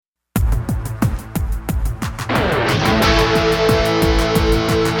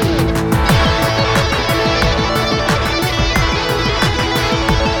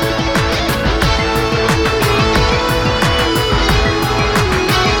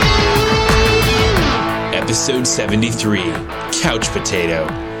episode 73, Couch Potato.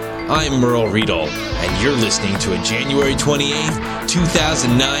 I'm Merle Riedel, and you're listening to a January 28th,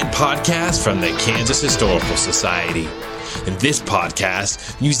 2009 podcast from the Kansas Historical Society. In this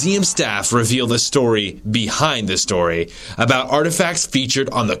podcast, museum staff reveal the story behind the story about artifacts featured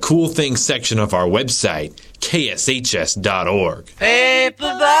on the Cool Things section of our website, kshs.org.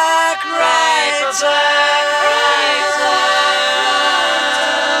 Paperback writer.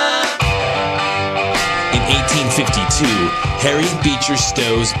 In 1852, Harriet Beecher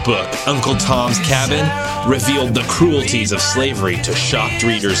Stowe's book, Uncle Tom's Cabin, revealed the cruelties of slavery to shocked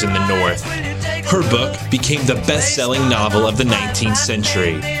readers in the North. Her book became the best-selling novel of the 19th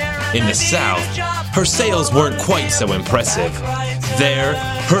century. In the South, her sales weren't quite so impressive. There,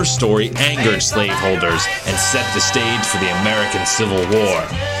 her story angered slaveholders and set the stage for the American Civil War.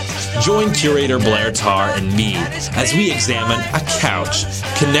 Join curator Blair Tarr and me as we examine a couch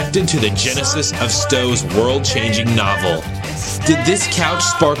connected to the genesis of Stowe's world-changing novel. Did this couch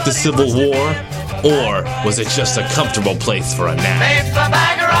spark the Civil War, or was it just a comfortable place for a nap?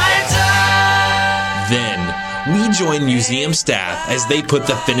 Then, we join museum staff as they put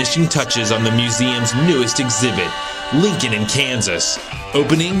the finishing touches on the museum's newest exhibit, Lincoln in Kansas,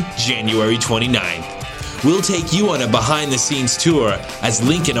 opening January 29th. We'll take you on a behind-the-scenes tour as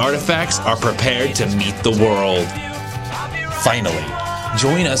Lincoln artifacts are prepared to meet the world. Finally,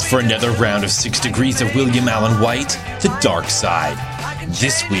 join us for another round of 6 Degrees of William Allen White, The Dark Side.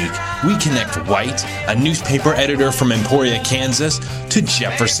 This week, we connect White, a newspaper editor from Emporia, Kansas, to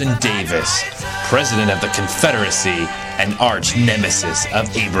Jefferson Davis, President of the Confederacy and arch nemesis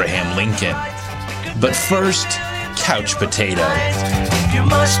of Abraham Lincoln. But first, Couch Potato. You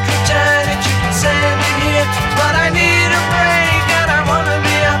must return it, you can send it here, but I need a break and I want to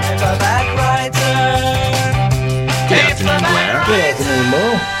be a paperback writer. Good afternoon, Blair. Good afternoon, Mo.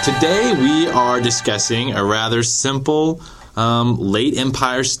 Today we are discussing a rather simple, late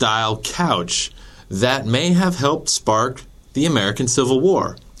Empire-style couch that may have helped spark the American Civil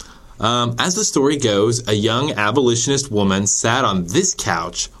War. As the story goes, a young abolitionist woman sat on this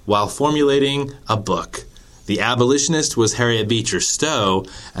couch while formulating a book. The abolitionist was Harriet Beecher Stowe,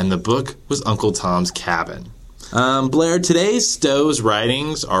 and the book was Uncle Tom's Cabin. Blair, today Stowe's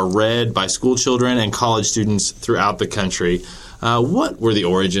writings are read by school children and college students throughout the country. What were the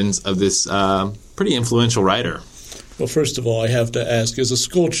origins of this pretty influential writer? Well, first of all, I have to ask, as a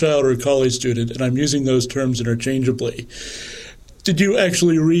school child or a college student, and I'm using those terms interchangeably, did you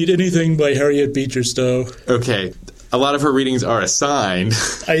actually read anything by Harriet Beecher Stowe? Okay. A lot of her readings are assigned.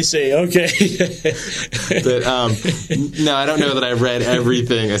 I see, okay. But, no, I don't know that I've read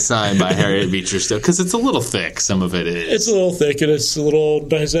everything assigned by Harriet Beecher Stowe, because it's a little thick, some of it is. It's a little thick, and it's a little,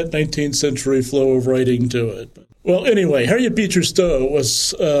 has that 19th century flow of writing to it. Well, anyway, Harriet Beecher Stowe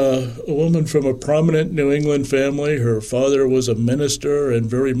was a woman from a prominent New England family. Her father was a minister and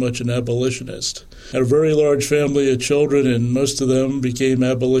very much an abolitionist. Had a very large family of children, and most of them became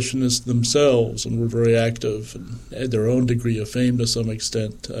abolitionists themselves and were very active and had their own degree of fame to some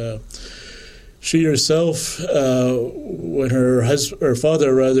extent. She herself, when her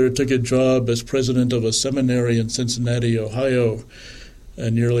father took a job as president of a seminary in Cincinnati, Ohio,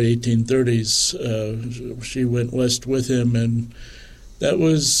 in the early 1830s, she went west with him, and that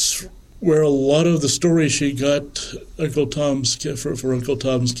was where a lot of the stories she got for Uncle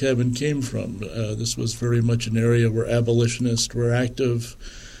Tom's Cabin came from. This was very much an area where abolitionists were active.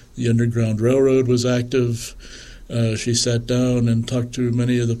 The Underground Railroad was active. She sat down and talked to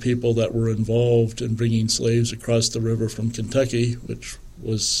many of the people that were involved in bringing slaves across the river from Kentucky, which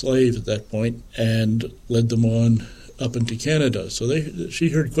was slaves at that point, and led them on up into Canada. So she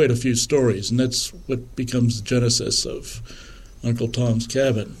heard quite a few stories, and that's what becomes the genesis of Uncle Tom's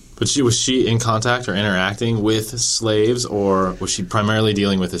Cabin. But was she in contact or interacting with slaves, or was she primarily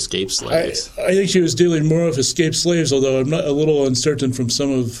dealing with escaped slaves? I think she was dealing more with escaped slaves, although I'm not a little uncertain from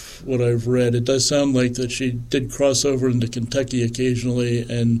some of what I've read. It does sound like that she did cross over into Kentucky occasionally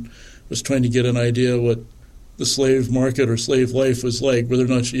and was trying to get an idea what the slave market or slave life was like, whether or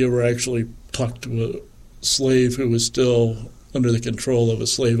not she ever actually talked to a slave who was still under the control of a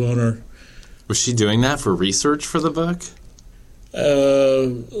slave owner. Was she doing that for research for the book?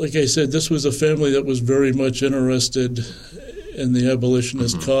 Like I said, this was a family that was very much interested in the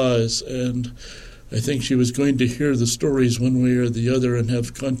abolitionist cause, and I think she was going to hear the stories one way or the other and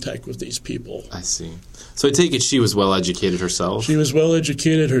have contact with these people. I see. So I take it she was well-educated herself? She was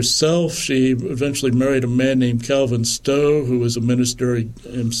well-educated herself. She eventually married a man named Calvin Stowe, who was a minister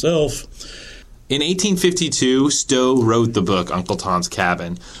himself. In 1852, Stowe wrote the book Uncle Tom's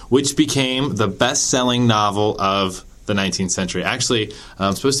Cabin, which became the best-selling novel of the 19th century. Actually,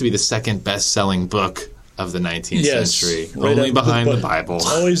 supposed to be the second best-selling book of the 19th Yes, century, right only after behind the Bible.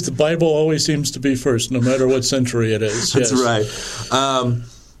 The Bible always seems to be first, no matter what century it is. That's yes. right.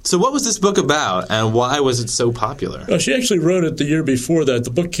 So what was this book about, and why was it so popular? Well, she actually wrote it the year before that.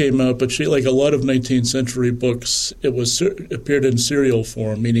 The book came out, but she, like a lot of 19th century books, it appeared in serial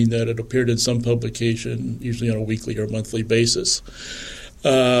form, meaning that it appeared in some publication, usually on a weekly or monthly basis.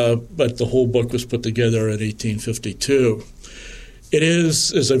 But the whole book was put together in 1852. It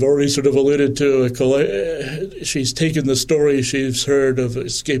is, as I've already sort of alluded to, she's taken the story she's heard of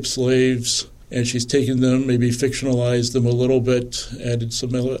escaped slaves, and she's taken them, maybe fictionalized them a little bit, added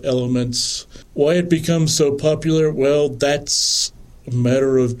some elements. Why it becomes so popular? Well, that's a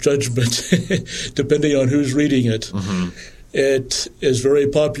matter of judgment, depending on who's reading it. Mm-hmm. It is very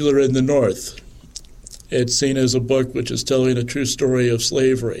popular in the North. It's seen as a book which is telling a true story of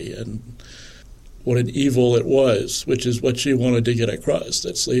slavery and what an evil it was, which is what she wanted to get across,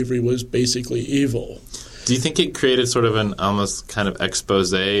 that slavery was basically evil. Do you think it created sort of an almost kind of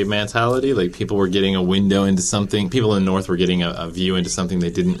expose mentality? Like people were getting a window into something, people in the North were getting a view into something they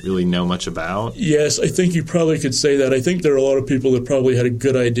didn't really know much about? Yes, I think you probably could say that. I think there are a lot of people that probably had a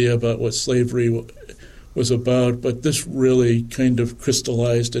good idea about what slavery was about, but this really kind of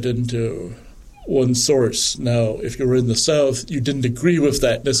crystallized it into one source. Now, if you were in the South, you didn't agree with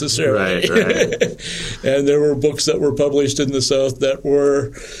that necessarily. Right. And there were books that were published in the South that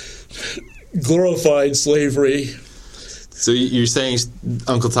were glorified slavery. So you're saying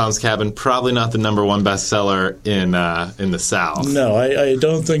Uncle Tom's Cabin, probably not the number one bestseller in the South? No, I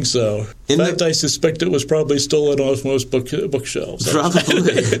don't think so. In fact, I suspect it was probably stolen off most bookshelves.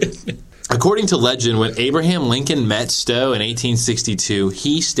 Probably. According to legend, when Abraham Lincoln met Stowe in 1862,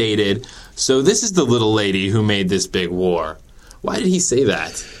 he stated, "So this is the little lady who made this big war." Why did he say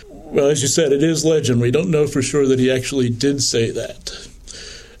that? Well, as you said, it is legend. We don't know for sure that he actually did say that.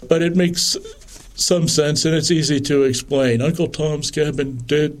 But it makes some sense, and it's easy to explain. Uncle Tom's Cabin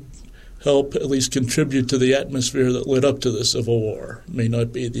did help at least contribute to the atmosphere that led up to the Civil War. It may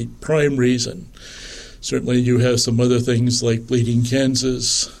not be the prime reason. Certainly you have some other things like Bleeding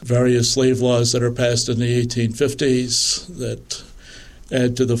Kansas, various slave laws that are passed in the 1850s that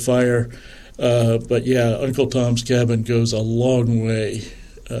add to the fire. But yeah, Uncle Tom's Cabin goes a long way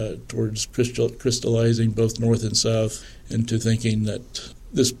towards crystallizing both North and South into thinking that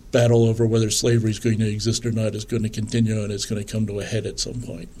this battle over whether slavery is going to exist or not is going to continue, and it's going to come to a head at some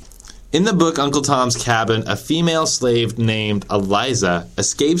point. In the book Uncle Tom's Cabin, a female slave named Eliza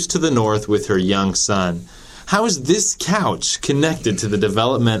escapes to the North with her young son. How is this couch connected to the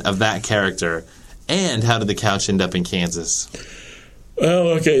development of that character? And how did the couch end up in Kansas? Well,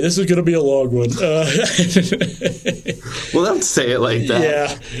 okay, this is going to be a long one. Well, don't say it like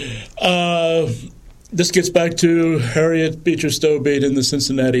that. Yeah. This gets back to Harriet Beecher Stowe being in the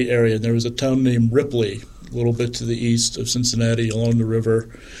Cincinnati area. There was a town named Ripley, a little bit to the east of Cincinnati along the river,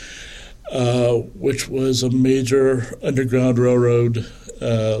 which was a major Underground Railroad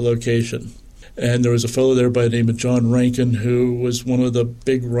location. And there was a fellow there by the name of John Rankin who was one of the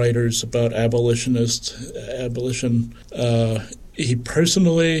big writers about abolition. He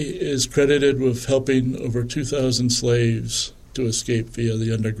personally is credited with helping over 2,000 slaves to escape via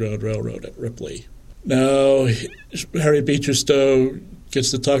the Underground Railroad at Ripley. Now, Harriet Beecher Stowe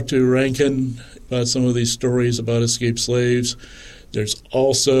gets to talk to Rankin about some of these stories about escaped slaves. There's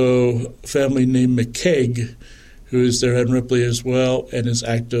also a family named McKeag, who is there in Ripley as well and is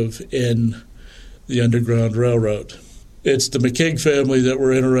active in the Underground Railroad. It's the McKeag family that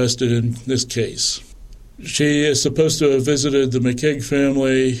we're interested in this case. She is supposed to have visited the McKeag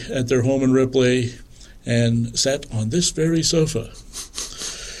family at their home in Ripley and sat on this very sofa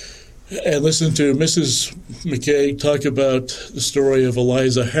and listened to Mrs. McKeag talk about the story of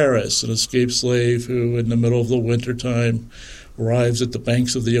Eliza Harris, an escaped slave who, in the middle of the wintertime, arrives at the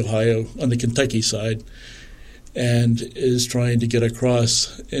banks of the Ohio, on the Kentucky side, and is trying to get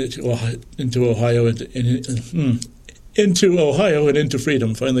across into Ohio and into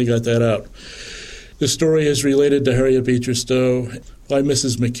freedom. Finally got that out. The story is related to Harriet Beecher Stowe by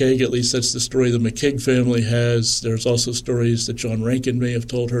Mrs. McKeag. At least that's the story the McKeag family has. There's also stories that John Rankin may have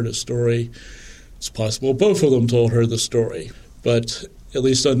told her the story. It's possible both of them told her the story. But at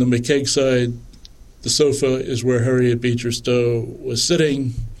least on the McKeag side, the sofa is where Harriet Beecher Stowe was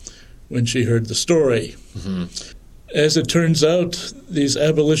sitting when she heard the story. Mm-hmm. As it turns out, these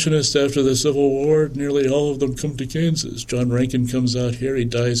abolitionists after the Civil War, nearly all of them come to Kansas. John Rankin comes out here. He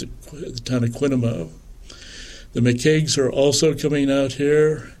dies at the town of Quinamo. The McKeags are also coming out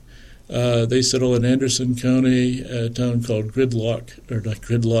here. They settle in Anderson County, a town called Glenlock.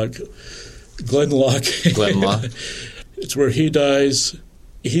 Glenlock. It's where he dies.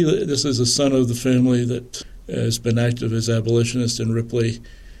 This is a son of the family that has been active as abolitionist in Ripley.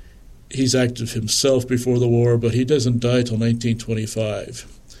 He's active himself before the war, but he doesn't die till 1925.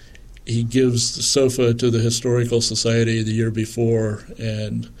 He gives the sofa to the Historical Society the year before,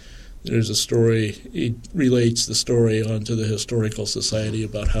 and there's a story. He relates the story onto the Historical Society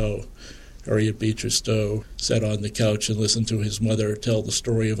about how Harriet Beecher Stowe sat on the couch and listened to his mother tell the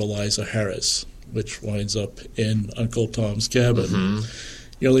story of Eliza Harris, which winds up in Uncle Tom's Cabin. Mm-hmm.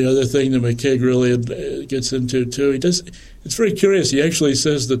 The only other thing that McCaig really gets into, too, it's very curious. He actually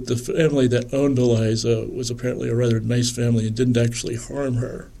says that the family that owned Eliza was apparently a rather nice family and didn't actually harm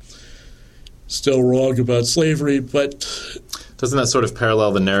her. Still wrong about slavery, but... Doesn't that sort of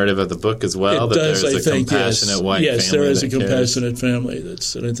parallel the narrative of the book as well? It does, there's I think, compassionate white family. Yes, there is a compassionate family.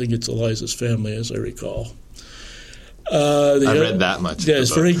 And I think it's Eliza's family, as I recall. I read that much. Yeah,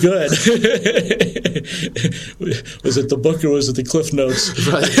 it's very good. Was it the book or was it the Cliff Notes?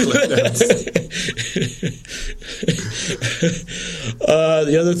 Right, Cliff Notes.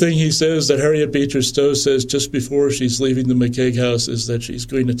 The other thing he says that Harriet Beecher Stowe says just before she's leaving the McCaig house is that she's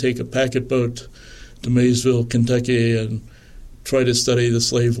going to take a packet boat to Maysville, Kentucky, and try to study the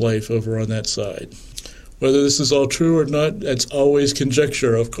slave life over on that side. Whether this is all true or not, that's always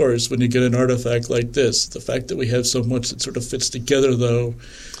conjecture, of course, when you get an artifact like this. The fact that we have so much that sort of fits together, though,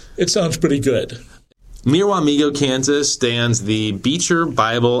 it sounds pretty good. Near Wamego, Kansas, stands the Beecher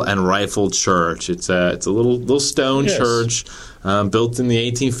Bible and Rifle Church. It's a little stone church built in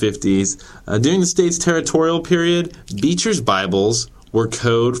the 1850s. During the state's territorial period, Beecher's Bibles were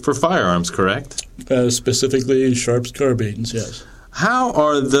code for firearms, correct? Specifically, Sharp's carbines, yes. How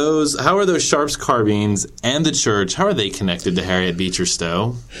are those Sharp's carbines and the church, how are they connected to Harriet Beecher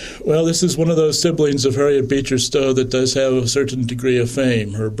Stowe? Well, this is one of those siblings of Harriet Beecher Stowe that does have a certain degree of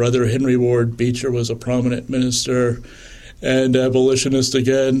fame. Her brother, Henry Ward Beecher, was a prominent minister and abolitionist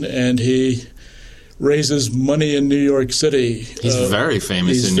again, and he raises money in New York City. He's very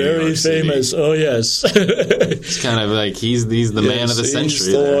famous in New York City. He's very famous, oh yes. It's kind of like he's the man of the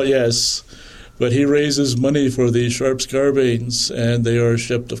century there. Yes. But he raises money for these Sharp's carbines, and they are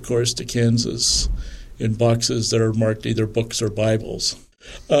shipped, of course, to Kansas in boxes that are marked either books or Bibles.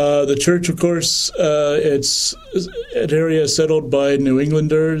 The church, of course, it's an area settled by New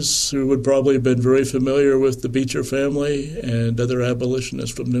Englanders who would probably have been very familiar with the Beecher family and other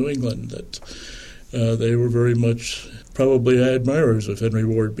abolitionists from New England. That they were very much probably admirers of Henry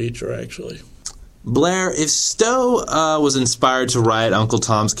Ward Beecher, actually. Blair, if Stowe was inspired to write Uncle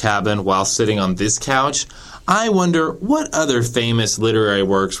Tom's Cabin while sitting on this couch, I wonder what other famous literary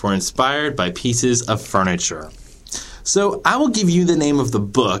works were inspired by pieces of furniture. So I will give you the name of the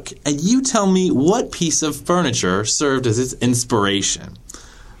book, and you tell me what piece of furniture served as its inspiration.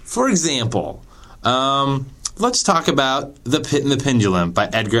 For example, let's talk about The Pit and the Pendulum by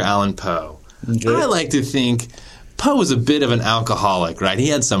Edgar Allan Poe. Okay. I like to think Poe was a bit of an alcoholic, right? He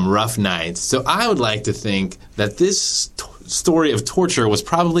had some rough nights. So I would like to think that this story of torture was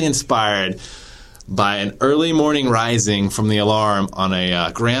probably inspired by an early morning rising from the alarm on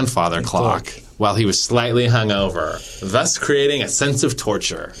a grandfather clock while he was slightly hungover, thus creating a sense of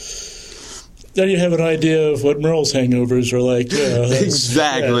torture. Then you have an idea of what Merle's hangovers are like.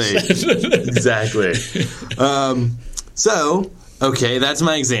 Exactly. Yes. Exactly. Okay, that's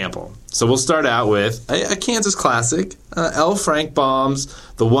my example. So we'll start out with a Kansas classic, L. Frank Baum's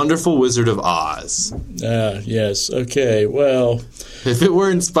The Wonderful Wizard of Oz. Yes. Okay, well... If it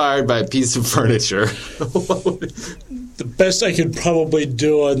were inspired by a piece of furniture, the best I could probably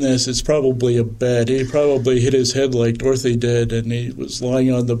do on this is probably a bed. He probably hit his head like Dorothy did, and he was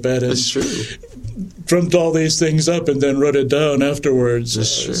lying on the bed and dreamt all these things up and then wrote it down afterwards.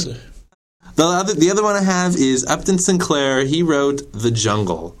 That's true. The other one I have is Upton Sinclair. He wrote The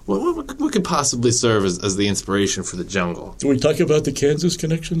Jungle. What could possibly serve as the inspiration for The Jungle? Do we talk about the Kansas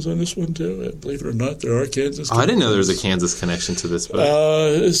connections on this one, too? Believe it or not, there are Kansas connections. I didn't know there was a Kansas connection to this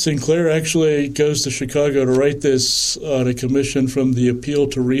book. Sinclair actually goes to Chicago to write this on a commission from the Appeal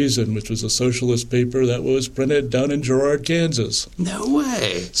to Reason, which was a socialist paper that was printed down in Girard, Kansas. No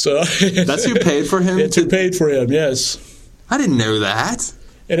way. So that's who paid for him? It's who paid for him, yes. I didn't know that.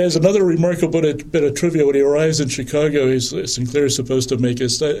 And as another remarkable bit of trivia, when he arrives in Chicago, Sinclair is supposed to make a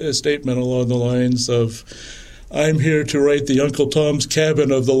statement along the lines of, "I'm here to write the Uncle Tom's Cabin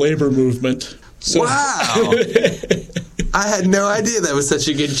of the labor movement." So, wow! I had no idea that was such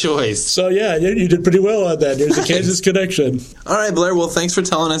a good choice. So, yeah, you did pretty well on that. There's a Kansas connection. All right, Blair. Well, thanks for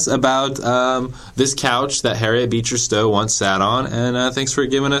telling us about this couch that Harriet Beecher Stowe once sat on, and thanks for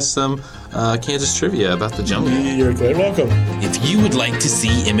giving us some Kansas trivia about the jungle. You're quite welcome. If you would like to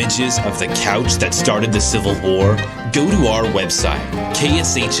see images of the couch that started the Civil War, go to our website,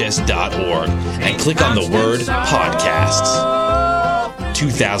 kshs.org, and click on the word Podcasts.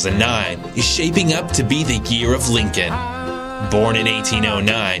 2009 is shaping up to be the year of Lincoln. Born in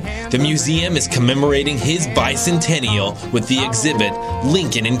 1809, the museum is commemorating his bicentennial with the exhibit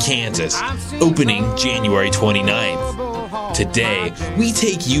Lincoln in Kansas, opening January 29th. Today, we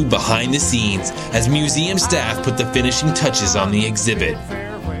take you behind the scenes as museum staff put the finishing touches on the exhibit.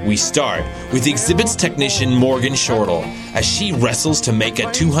 We start with exhibits technician Morgan Shortle as she wrestles to make a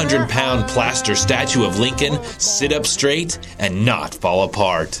 200-pound plaster statue of Lincoln sit up straight and not fall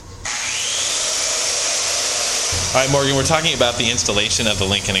apart. All right, Morgan, we're talking about the installation of the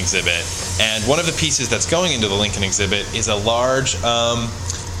Lincoln exhibit, and one of the pieces that's going into the Lincoln exhibit is a large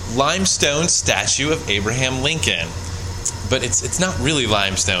limestone statue of Abraham Lincoln. But it's not really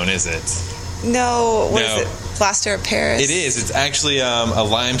limestone, is it? No, what is it? Plaster of Paris? It is. It's actually a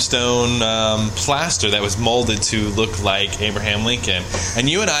limestone plaster that was molded to look like Abraham Lincoln. And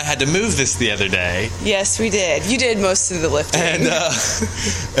you and I had to move this the other day. Yes, we did. You did most of the lifting.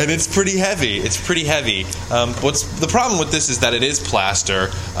 And it's pretty heavy. It's pretty heavy. What's the problem with this is that it is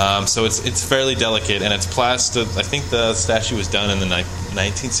plaster, so it's fairly delicate, and it's plaster. I think the statue was done in the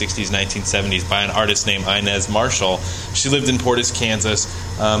 1960s, 1970s by an artist named Inez Marshall. She lived in Portis, Kansas,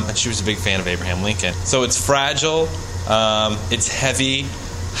 and she was a big fan of Abraham Lincoln. So it's fragile, it's heavy.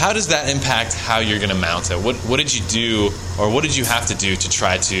 How does that impact how you're going to mount it? What did you do, or what did you have to do to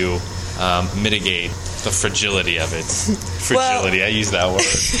try to mitigate the fragility of it? Fragility, I use that word.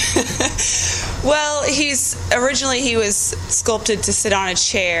 Well, originally he was sculpted to sit on a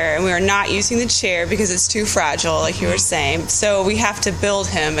chair, and we are not using the chair because it's too fragile, like you were saying. So we have to build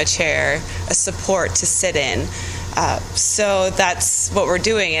him a chair, a support to sit in. So that's what we're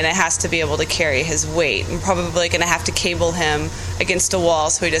doing, and it has to be able to carry his weight. I'm probably going to have to cable him against a wall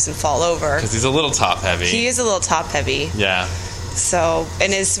so he doesn't fall over. Because he's a little top heavy. He is a little top heavy. Yeah. So,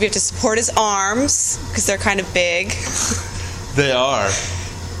 and we have to support his arms because they're kind of big. They are.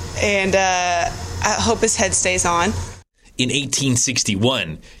 And I hope his head stays on. In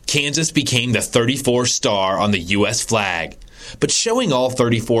 1861, Kansas became the 34th star on the U.S. flag. But showing all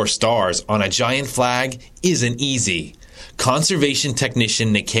 34 stars on a giant flag isn't easy. Conservation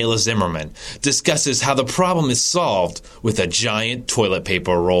technician Nikayla Zimmerman discusses how the problem is solved with a giant toilet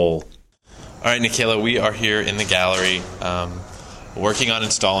paper roll. All right, Nikayla, we are here in the gallery working on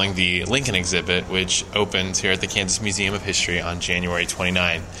installing the Lincoln exhibit, which opens here at the Kansas Museum of History on January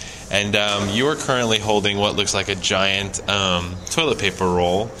 29. And you are currently holding what looks like a giant toilet paper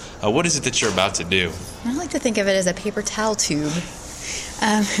roll. What is it that you're about to do? I like to think of it as a paper towel tube.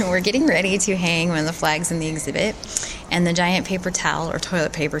 We're getting ready to hang one of the flags in the exhibit, and the giant paper towel or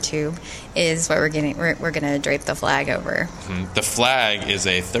toilet paper tube is what we're going to drape the flag over. Mm-hmm. The flag is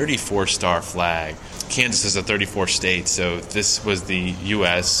a 34-star flag. Kansas is a 34 state, so this was the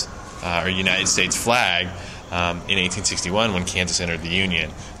U.S. Or United States flag in 1861 when Kansas entered the Union.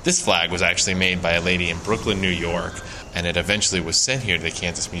 This flag was actually made by a lady in Brooklyn, New York, and it eventually was sent here to the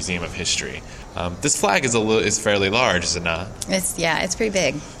Kansas Museum of History. This flag is fairly large, is it not? It's pretty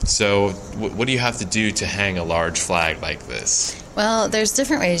big. So what do you have to do to hang a large flag like this? Well, there's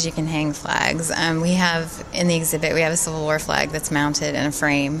different ways you can hang flags. We have, in the exhibit, we have a Civil War flag that's mounted in a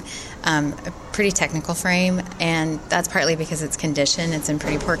frame, a pretty technical frame, and that's partly because it's conditioned. It's in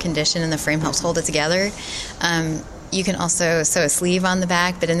pretty poor condition, and the frame helps hold it together. You can also sew a sleeve on the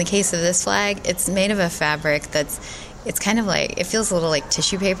back, but in the case of this flag, it's made of a fabric it's kind of like, it feels a little like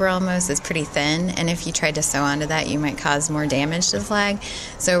tissue paper almost. It's pretty thin, and if you tried to sew onto that, you might cause more damage to the flag.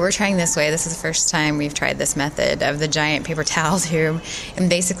 So we're trying this way. This is the first time we've tried this method of the giant paper towel tube, and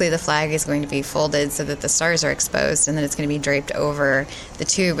basically the flag is going to be folded so that the stars are exposed, and then it's going to be draped over the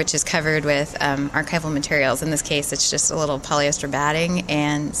tube, which is covered with archival materials. In this case, it's just a little polyester batting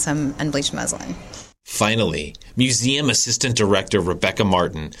and some unbleached muslin. Finally, Museum Assistant Director Rebecca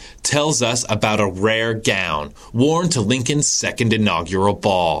Martin tells us about a rare gown worn to Lincoln's second inaugural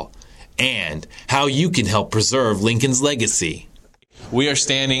ball and how you can help preserve Lincoln's legacy. We are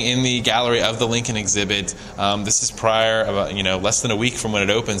standing in the gallery of the Lincoln exhibit. This is prior, about less than a week from when it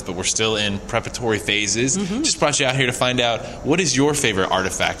opens, but we're still in preparatory phases. Just brought you out here to find out, what is your favorite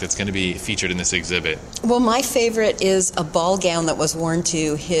artifact that's going to be featured in this exhibit? Well, my favorite is a ball gown that was worn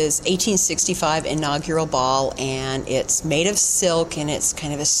to his 1865 inaugural ball, and it's made of silk, and it's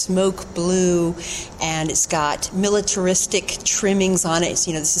kind of a smoke blue, and it's got militaristic trimmings on it.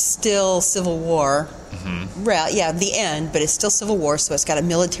 This is still Civil War. Well, yeah, the end, but it's still Civil War, so it's got a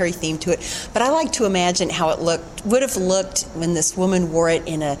military theme to it. But I like to imagine how it would have looked when this woman wore it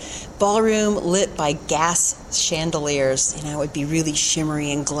in a ballroom lit by gas chandeliers. It would be really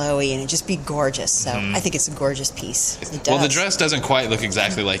shimmery and glowy, and it'd just be gorgeous. So I think it's a gorgeous piece. It does. Well, the dress doesn't quite look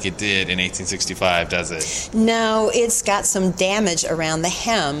exactly like it did in 1865, does it? No, it's got some damage around the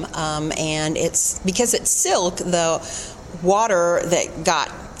hem, and it's because it's silk. The water that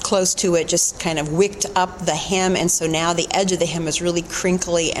got close to it just kind of wicked up the hem, and so now the edge of the hem is really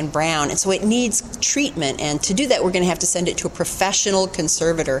crinkly and brown, and so it needs treatment. And to do that, we're going to have to send it to a professional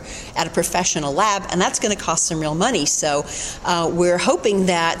conservator at a professional lab, and that's going to cost some real money. So we're hoping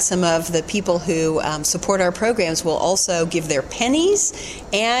that some of the people who support our programs will also give their pennies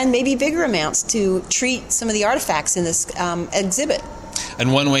and maybe bigger amounts to treat some of the artifacts in this exhibit.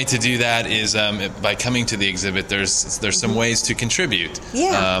 And one way to do that is by coming to the exhibit. There's some ways to contribute.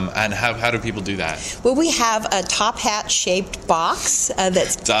 Yeah. And how do people do that? Well, we have a top hat shaped box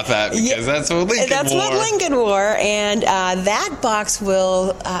that's top hat, because that's what Lincoln wore. That's what Lincoln wore, and that box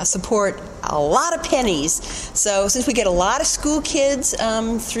will support a lot of pennies. So since we get a lot of school kids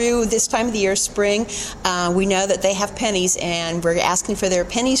through this time of the year, spring, we know that they have pennies, and we're asking for their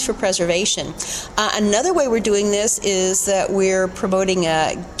pennies for preservation. Another way we're doing this is that we're promoting a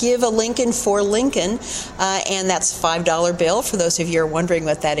Give a Lincoln for Lincoln, and that's a $5 bill, for those of you who are wondering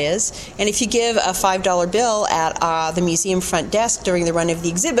what that is. And if you give a $5 bill at the museum front desk during the run of the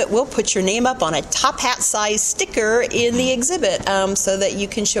exhibit, we'll put your name up on a top hat size sticker in the exhibit, so that you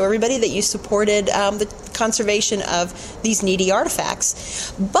can show everybody that you supported the conservation of these needy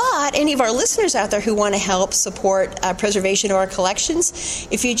artifacts. But any of our listeners out there who want to help support preservation of our collections,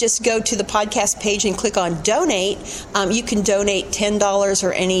 if you just go to the podcast page and click on donate, you can donate $10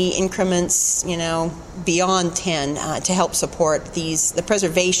 or any increments, beyond 10 to help support the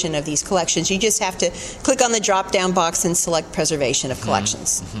preservation of these collections. You just have to click on the drop-down box and select preservation of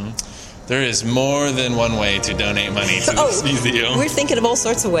collections. There is more than one way to donate money to this museum. We're thinking of all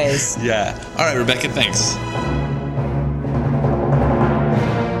sorts of ways. Yeah. All right, Rebecca, thanks.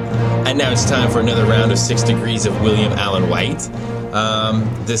 And now it's time for another round of 6 Degrees of William Allen White.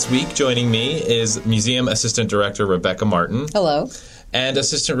 This week, joining me is Museum Assistant Director Rebecca Martin. Hello. And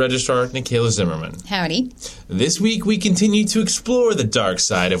Assistant Registrar Nikayla Zimmerman. Howdy. This week, we continue to explore the dark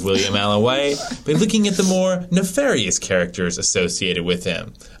side of William Allen White by looking at the more nefarious characters associated with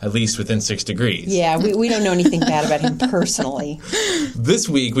him, at least within 6 Degrees. Yeah, we don't know anything bad about him personally. This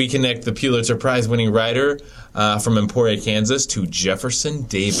week, we connect the Pulitzer Prize-winning writer from Emporia, Kansas, to Jefferson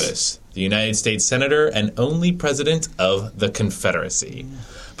Davis, the United States Senator and only President of the Confederacy.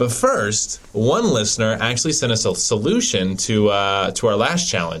 But first, one listener actually sent us a solution to our last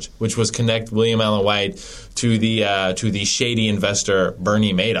challenge, which was connect William Allen White to the shady investor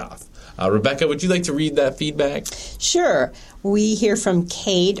Bernie Madoff. Rebecca, would you like to read that feedback? Sure. We hear from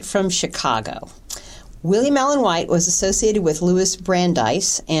Cade from Chicago. William Allen White was associated with Louis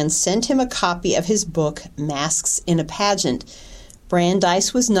Brandeis and sent him a copy of his book, Masks in a Pageant.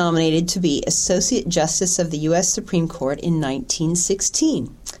 Brandeis was nominated to be Associate Justice of the U.S. Supreme Court in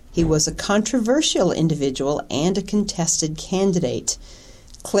 1916. He was a controversial individual and a contested candidate.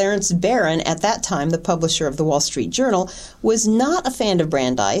 Clarence Barron, at that time the publisher of the Wall Street Journal, was not a fan of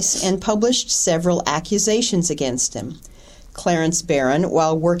Brandeis and published several accusations against him. Clarence Barron,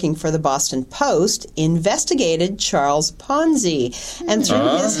 while working for the Boston Post, investigated Charles Ponzi, and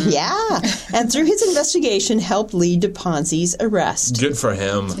through his investigation helped lead to Ponzi's arrest. Good for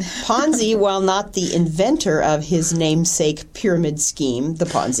him. Ponzi, while not the inventor of his namesake pyramid scheme, the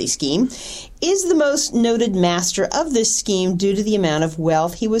Ponzi scheme, is the most noted master of this scheme due to the amount of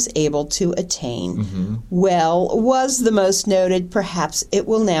wealth he was able to attain. Well, was the most noted, perhaps it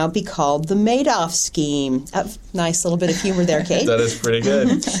will now be called the Madoff scheme. Nice little bit of humor there, Cade. That is pretty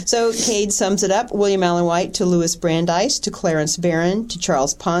good. So Cade sums it up. William Allen White to Louis Brandeis, to Clarence Barron, to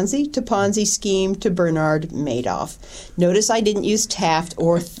Charles Ponzi, to Ponzi scheme, to Bernard Madoff. Notice I didn't use Taft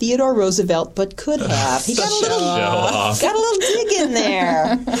or Theodore Roosevelt, but could have. He got a little dig in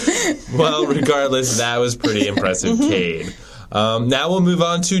there. Well, regardless, that was pretty impressive, Cade. Now we'll move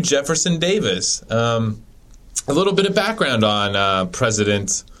on to Jefferson Davis. A little bit of background on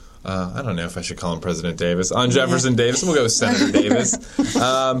President I don't know if I should call him President Davis. On Jefferson Davis. We'll go with Senator Davis.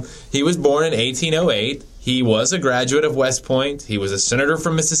 He was born in 1808. He was a graduate of West Point. He was a senator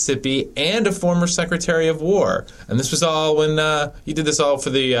from Mississippi and a former Secretary of War. And this was all when he did this all for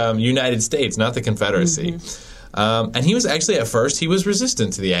the United States, not the Confederacy. And he was actually, at first, he was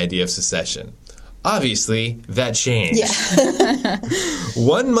resistant to the idea of secession. Obviously, that changed.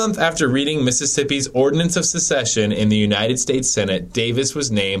 1 month after reading Mississippi's Ordinance of Secession in the United States Senate, Davis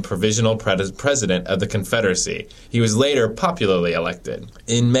was named Provisional President of the Confederacy. He was later popularly elected.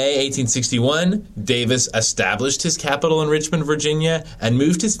 In May 1861, Davis established his capital in Richmond, Virginia, and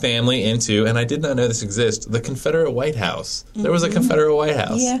moved his family into, and I did not know this exists, the Confederate White House. There was a Confederate White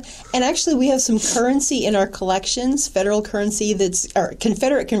House. Yeah, and actually we have some currency in our collections, federal currency or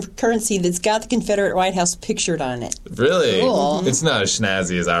Confederate currency that's got the Confederate White House pictured on it. Really? Cool. It's not as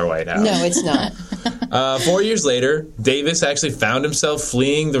snazzy as our White House. No, it's not. 4 years later, Davis actually found himself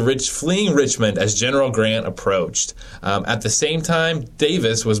fleeing Richmond as General Grant approached. At the same time,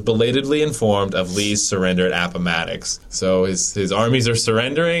 Davis was belatedly informed of Lee's surrender at Appomattox. So his armies are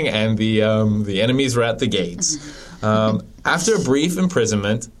surrendering, and the enemies were at the gates. After a brief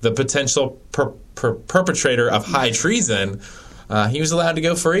imprisonment, the potential perpetrator of high treason, he was allowed to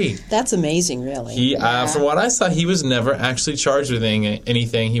go free. That's amazing, really. He, from what I saw, he was never actually charged with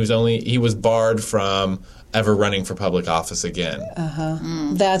anything. He was barred from ever running for public office again.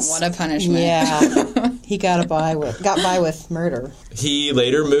 That's what a punishment. Yeah, he got by with murder. He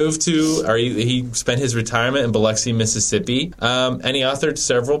later moved he spent his retirement in Biloxi, Mississippi, and he authored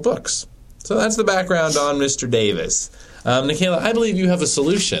several books. So that's the background on Mr. Davis. Nikayla, I believe you have a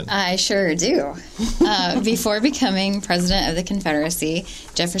solution. I sure do. Before becoming president of the Confederacy,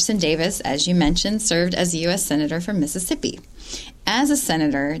 Jefferson Davis, as you mentioned, served as a U.S. Senator from Mississippi. As a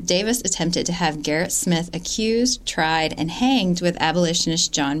senator, Davis attempted to have Gerrit Smith accused, tried, and hanged with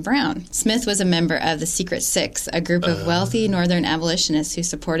abolitionist John Brown. Smith was a member of the Secret Six, a group of wealthy Northern abolitionists who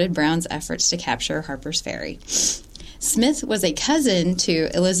supported Brown's efforts to capture Harper's Ferry. Smith was a cousin to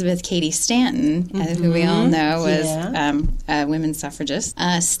Elizabeth Cady Stanton, who we all know was a women's suffragist.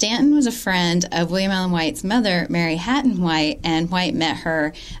 Stanton was a friend of William Allen White's mother, Mary Hatton White, and White met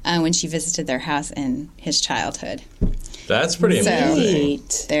her when she visited their house in his childhood. That's pretty amazing.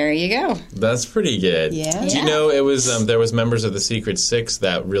 There you go. That's pretty good. Yeah. Do you know it was there was members of the Secret Six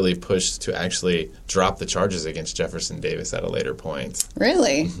that really pushed to actually drop the charges against Jefferson Davis at a later point?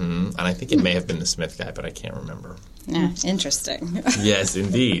 Really? Mm-hmm. And I think it may have been the Smith guy, but I can't remember. Yeah, interesting. Yes,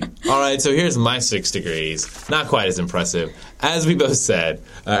 indeed. All right, so here's my 6 degrees. Not quite as impressive. As we both said,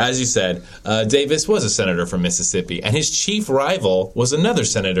 as you said, Davis was a senator from Mississippi, and his chief rival was another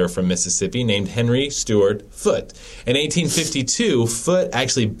senator from Mississippi named Henry Stewart Foote. In 1852, Foote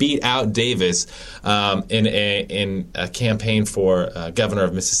actually beat out Davis in a campaign for governor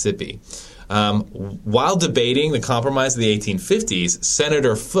of Mississippi. While debating the compromise of the 1850s,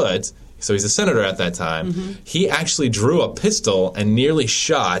 Senator Foote, so he's a senator at that time, he actually drew a pistol and nearly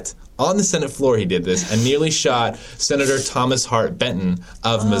shot, on the Senate floor he did this, and nearly shot Senator Thomas Hart Benton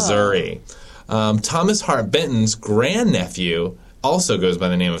of Missouri. Thomas Hart Benton's grandnephew also goes by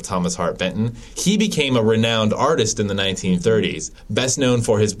the name of Thomas Hart Benton. He became a renowned artist in the 1930s, best known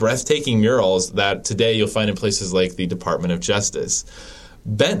for his breathtaking murals that today you'll find in places like the Department of Justice.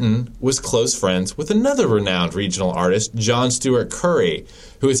 Benton was close friends with another renowned regional artist, John Stuart Curry,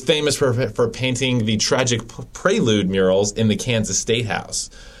 who is famous for painting the tragic Prelude murals in the Kansas State House.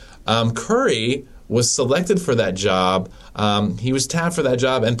 Curry was selected for that job. He was tapped for that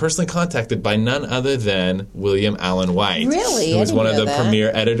job and personally contacted by none other than William Allen White. Really? Who was one of the premier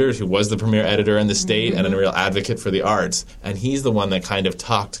editors, who was the premier editor in the state and a real advocate for the arts. And he's the one that kind of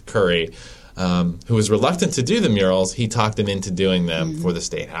talked Curry, who was reluctant to do the murals. He talked him into doing them for the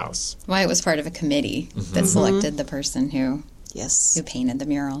State House. White was part of a committee that selected the person who painted the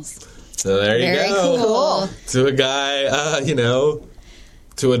murals. So there you Very go. cool. To a guy,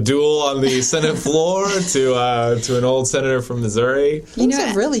 to a duel on the Senate floor, to an old senator from Missouri. Things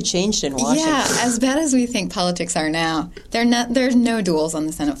have really changed in Washington. Yeah, as bad as we think politics are now, there's no duels on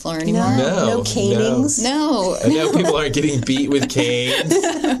the Senate floor anymore. No canings. No. And now people aren't getting beat with canes.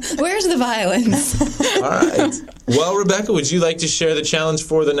 Where's the violence? All right. Well, Rebecca, would you like to share the challenge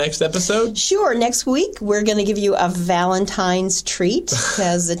for the next episode? Sure. Next week, we're going to give you a Valentine's treat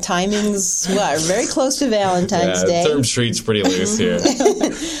because the timing's very close to Valentine's Day. The term treat's pretty loose here.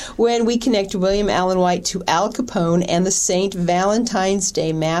 When we connect William Allen White to Al Capone and the St. Valentine's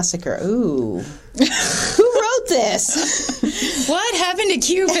Day Massacre. Ooh. Who wrote this? What happened into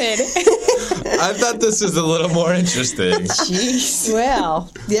Cupid. I thought this was a little more interesting. Jeez. Well,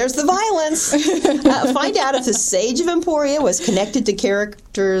 there's the violence. Find out if the Sage of Emporia was connected to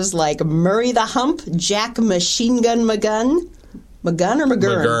characters like Murray the Hump, Jack Machine Gun McGurn,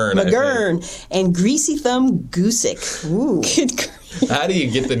 McGurn, and Greasy Thumb Goosick. Ooh. How do you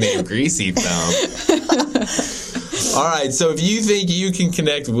get the name Greasy Thumb? All right, so if you think you can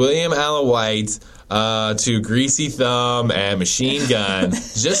connect William Allen White to Greasy Thumb and Machine Gun,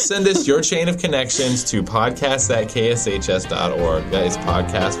 just send us your chain of connections to podcast@kshs.org. That is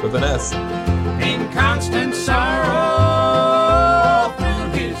podcast with an S. In constant sorrow through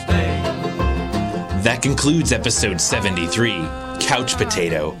his day. That concludes episode 73, Couch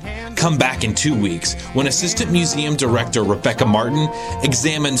Potato. Come back in 2 weeks when Assistant Museum Director Rebecca Martin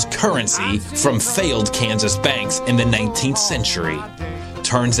examines currency from failed Kansas banks in the 19th century.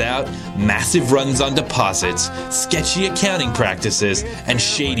 Turns out, massive runs on deposits, sketchy accounting practices, and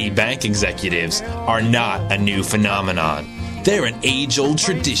shady bank executives are not a new phenomenon. They're an age-old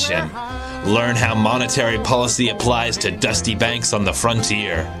tradition. Learn how monetary policy applies to dusty banks on the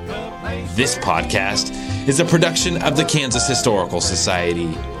frontier. This podcast is a production of the Kansas Historical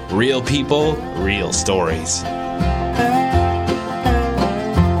Society. Real people, real stories.